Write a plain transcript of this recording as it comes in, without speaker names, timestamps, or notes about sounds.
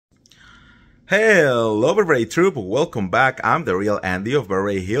Hello Beverly Troop, welcome back. I'm the real Andy of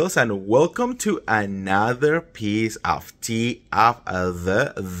Beverly Hills and welcome to another piece of tea of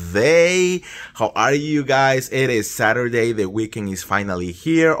the day. How are you guys? It is Saturday, the weekend is finally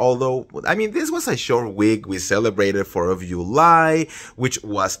here. Although, I mean, this was a short week. We celebrated 4th of July, which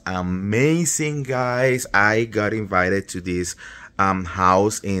was amazing, guys. I got invited to this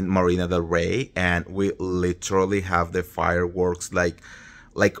house in Marina del Rey and we literally have the fireworks like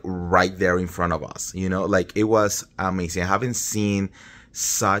right there in front of us, you know, like it was amazing. I haven't seen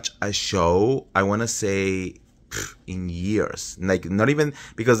such a show, I want to say, in years. Like, not even,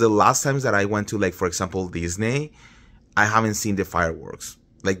 because the last times that I went to, like, for example, Disney, I haven't seen the fireworks.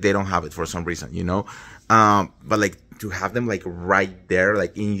 Like, they don't have it for some reason, you know. But like to have them like right there,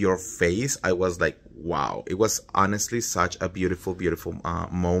 like in your face, I was like, wow. It was honestly such a beautiful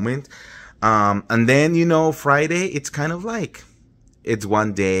moment. And then, you know, Friday, it's kind of like, it's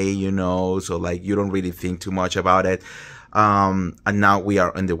one day, you know, so like you don't really think too much about it. And now we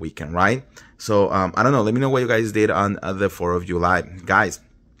are on the weekend, right? So, I don't know. Let me know what you guys did on the 4th of July. Guys,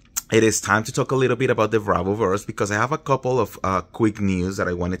 it is time to talk a little bit about the Bravoverse because I have a couple of quick news that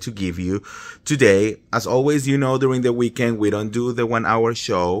I wanted to give you today. As always, you know, during the weekend, we don't do the 1-hour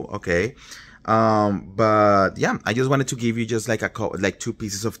show, okay? But yeah, I just wanted to give you just like like 2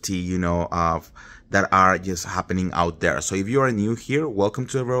 pieces of tea, you know, that are just happening out there. So if you are new here, welcome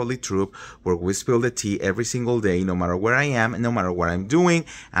to the Beverly Troop, where we spill the tea every single day, no matter where I am and no matter what I'm doing,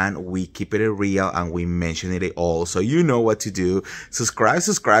 and we keep it real and we mention it all. So you know what to do. Subscribe,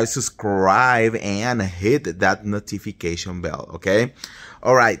 and hit that notification bell, okay?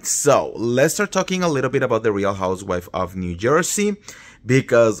 All right, so let's start talking a little bit about the Real Housewife of New Jersey.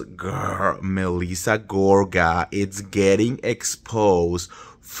 Because, girl, Melissa Gorga, it's getting exposed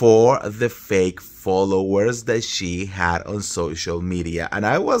for the fake followers that she had on social media. And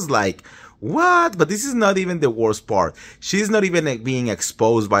I was like, what? But this is not even the worst part. She's not even being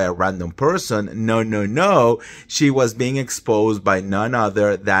exposed by a random person. No. She was being exposed by none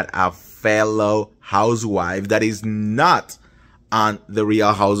other than a fellow housewife that is not on the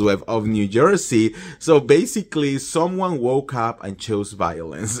Real Housewife of New Jersey. So basically, someone woke up and chose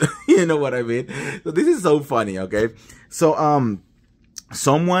violence. You know what I mean? So this is so funny, okay? So,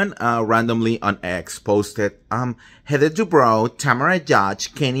 someone randomly on X posted, Heather Dubrow, Tamara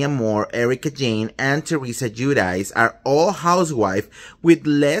Judge, Kenya Moore, Erica Jane, and Teresa Giudice are all housewives with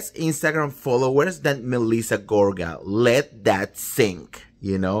less Instagram followers than Melissa Gorga. Let that sink.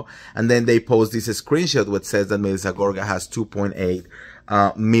 You know, and then they post this screenshot which says that Melissa Gorga has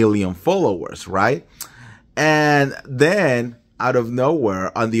 2.8 million followers, right? And then out of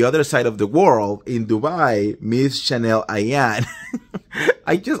nowhere, on the other side of the world in Dubai, Miss Chanel Ayan,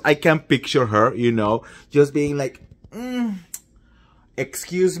 I can't picture her, you know, just being like,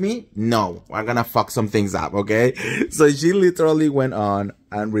 excuse me? No, we're gonna fuck some things up, okay? So she literally went on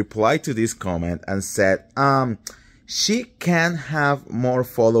and replied to this comment and said, she can have more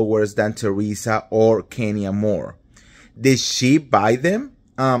followers than Teresa or Kenya Moore. Did she buy them?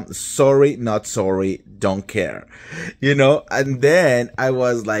 Sorry, not sorry, don't care. You know, and then I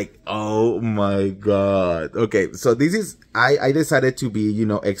was like, oh my God. Okay, so this is, I decided to be, you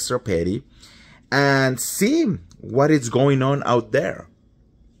know, extra petty and see what is going on out there.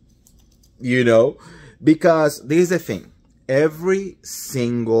 You know, because this is the thing. Every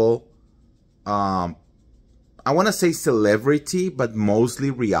single, I want to say celebrity, but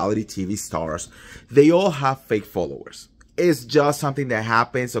mostly reality TV stars, they all have fake followers. It's just something that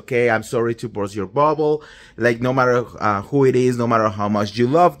happens, okay? I'm sorry to burst your bubble. Like, no matter who it is, no matter how much you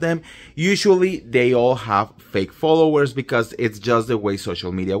love them, usually they all have fake followers because it's just the way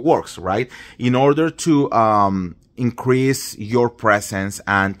social media works, right? In order to increase your presence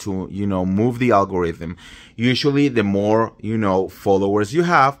and to, you know, move the algorithm, usually the more, you know, followers you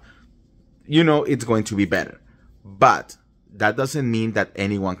have, you know, it's going to be better. But that doesn't mean that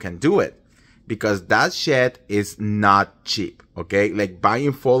anyone can do it because that shit is not cheap. Okay. Like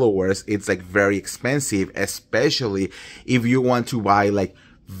buying followers, it's like very expensive, especially if you want to buy like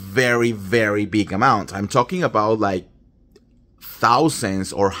very, very big amounts. I'm talking about like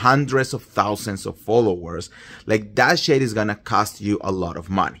thousands or hundreds of thousands of followers. Like that shit is going to cost you a lot of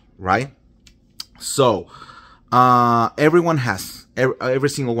money, right? So, everyone has. Every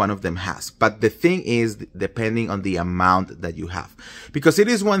single one of them has. But the thing is, depending on the amount that you have. Because it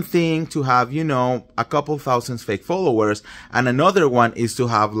is one thing to have, you know, a couple thousand fake followers. And another one is to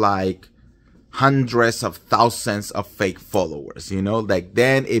have like hundreds of thousands of fake followers, you know, like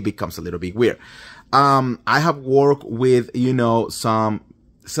then it becomes a little bit weird. I have worked with, you know, some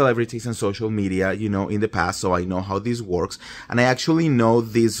celebrities and social media, you know, in the past, so I know how this works. And I actually know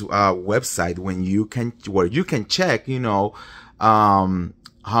this website where you can check, you know,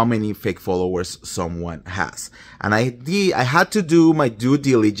 how many fake followers someone has. And I had to do my due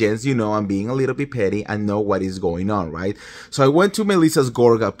diligence, you know, I'm being a little bit petty and know what is going on, right? So I went to Melissa's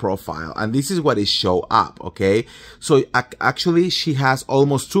Gorga profile, and this is what it showed up, okay? So actually she has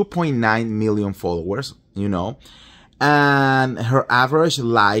almost 2.9 million followers, you know, and her average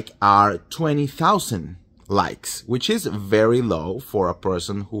like are 20,000 likes, which is very low for a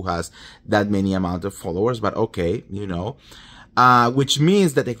person who has that many amount of followers, but okay, you know. Which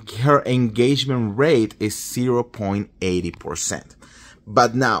means that her engagement rate is 0.80%.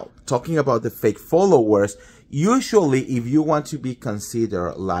 But now, talking about the fake followers, usually if you want to be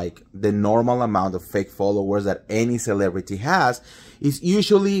considered like the normal amount of fake followers that any celebrity has, is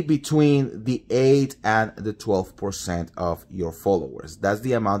usually between the 8 and the 12% of your followers. That's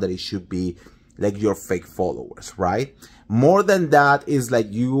the amount that it should be, like your fake followers, right? More than that is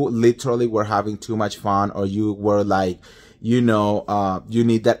like you literally were having too much fun, or you were like, you know, you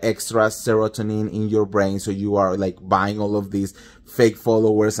need that extra serotonin in your brain, so you are like buying all of these fake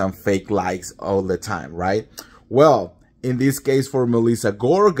followers and fake likes all the time, right? Well, in this case for Melissa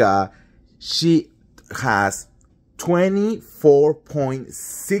Gorga, she has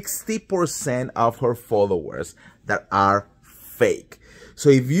 24.60% of her followers that are fake. So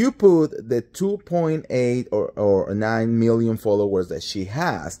if you put the 2.8 or 9 million followers that she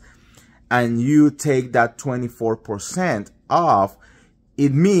has, and you take that 24% off,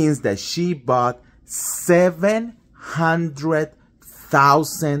 it means that she bought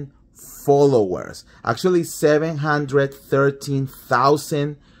 700,000 followers. Actually,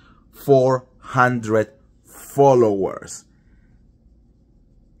 713,400 followers.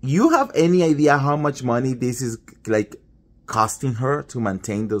 You have any idea how much money this is like costing her to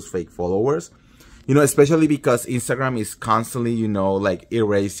maintain those fake followers? You know, especially because Instagram is constantly, you know, like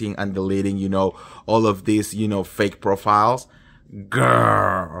erasing and deleting, you know, all of these, you know, fake profiles.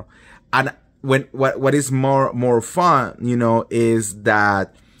 Girl. And what is more fun, you know, is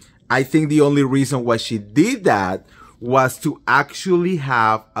that I think the only reason why she did that was to actually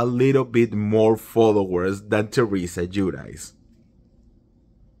have a little bit more followers than Teresa Giudice.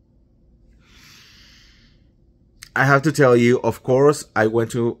 I have to tell you, of course, I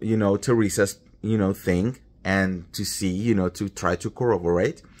went to, you know, Teresa's, you know, thing, and to see, you know, to try to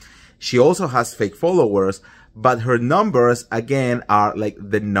corroborate. She also has fake followers, but her numbers again are like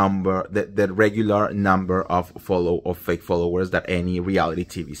the number, the regular number of fake followers that any reality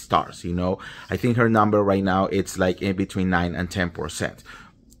TV stars, you know. I think her number right now, it's like in between 9 and 10%,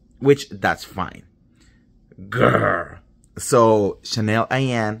 which that's fine. Girl. So Chanel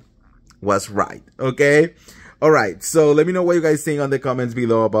Ayan was right, okay? Alright, so let me know what you guys think on the comments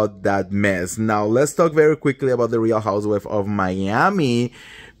below about that mess. Now, let's talk very quickly about the Real Housewife of Miami.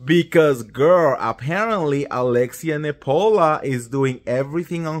 Because, girl, apparently Alexia Nepola is doing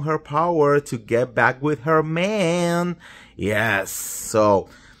everything on her power to get back with her man. Yes, so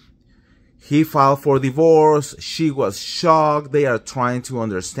he filed for divorce. She was shocked. They are trying to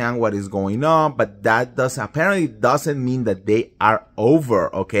understand what is going on, but that apparently doesn't mean that they are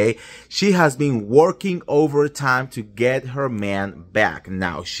over, okay? She has been working overtime to get her man back.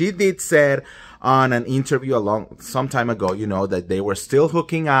 Now, she did said on an interview some time ago, you know, that they were still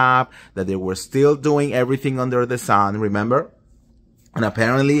hooking up, that they were still doing everything under the sun, remember? And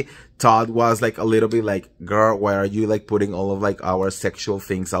apparently Todd was like a little bit like, girl, why are you like putting all of like our sexual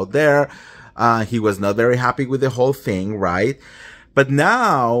things out there? He was not very happy with the whole thing, right? But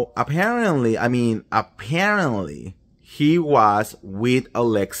now, apparently, he was with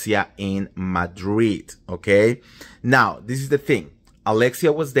Alexia in Madrid, okay? Now, this is the thing.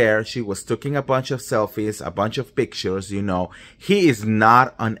 Alexia was there. She was taking a bunch of selfies, a bunch of pictures, you know. He is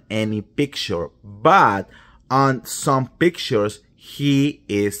not on any picture, but on some pictures, he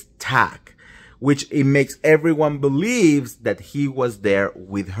is tagged, which it makes everyone believes that he was there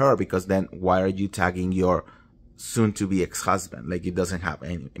with her, because then why are you tagging your soon-to-be ex-husband? Like, it doesn't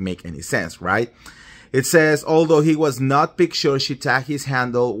make any sense, right? It says, although he was not pictured, she tagged his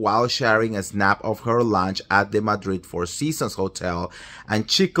handle while sharing a snap of her lunch at the Madrid Four Seasons Hotel and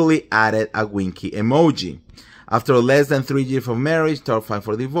cheekily added a winky emoji. After less than 3 years of marriage, Todd filed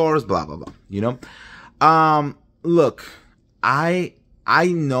for divorce, blah, blah, blah, you know? Look, I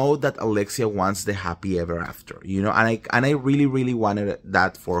know that Alexia wants the happy ever after, you know, and I really, really wanted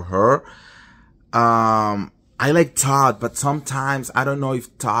that for her. I like Todd, but sometimes I don't know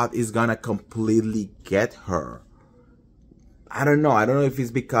if Todd is gonna completely get her. I don't know. I don't know if it's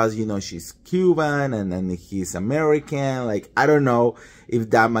because, you know, she's Cuban and then he's American. Like, I don't know if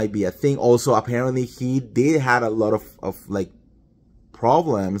that might be a thing. Also, apparently he did had a lot of like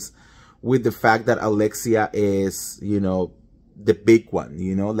problems with the fact that Alexia is, you know, the big one,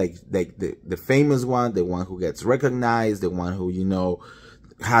 you know, like the famous one, the one who gets recognized, the one who, you know,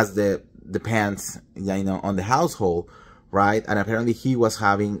 has the pants, you know, on the household, right? And apparently he was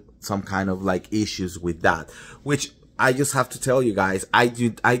having some kind of like issues with that, which I just have to tell you guys, I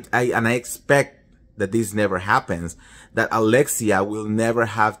expect that this never happens, that Alexia will never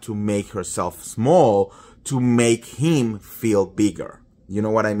have to make herself small to make him feel bigger. You know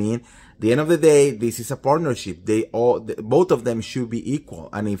what I mean? At the end of the day, this is a partnership. Both of them should be equal.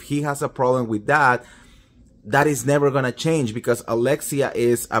 And if he has a problem with that, that is never going to change, because Alexia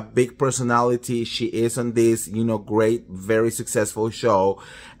is a big personality. She is on this, you know, great, very successful show.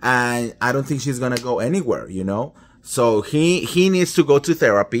 And I don't think she's going to go anywhere, you know? So he needs to go to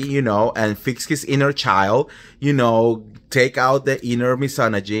therapy, you know, and fix his inner child, you know, take out the inner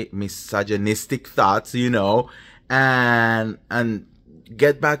misogynistic thoughts, you know, and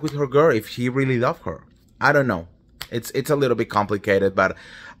get back with her girl if he really loves her. I don't know. It's a little bit complicated, but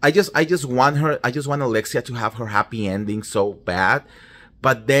I just want Alexia to have her happy ending so bad.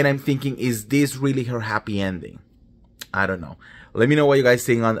 But then I'm thinking, is this really her happy ending? I don't know. Let me know what you guys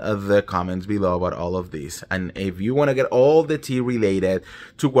think on the comments below about all of this. And if you want to get all the tea related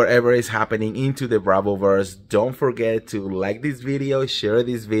to whatever is happening into the Bravoverse, don't forget to like this video, share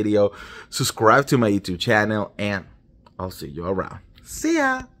this video, subscribe to my YouTube channel, and I'll see you around. See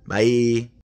ya. Bye.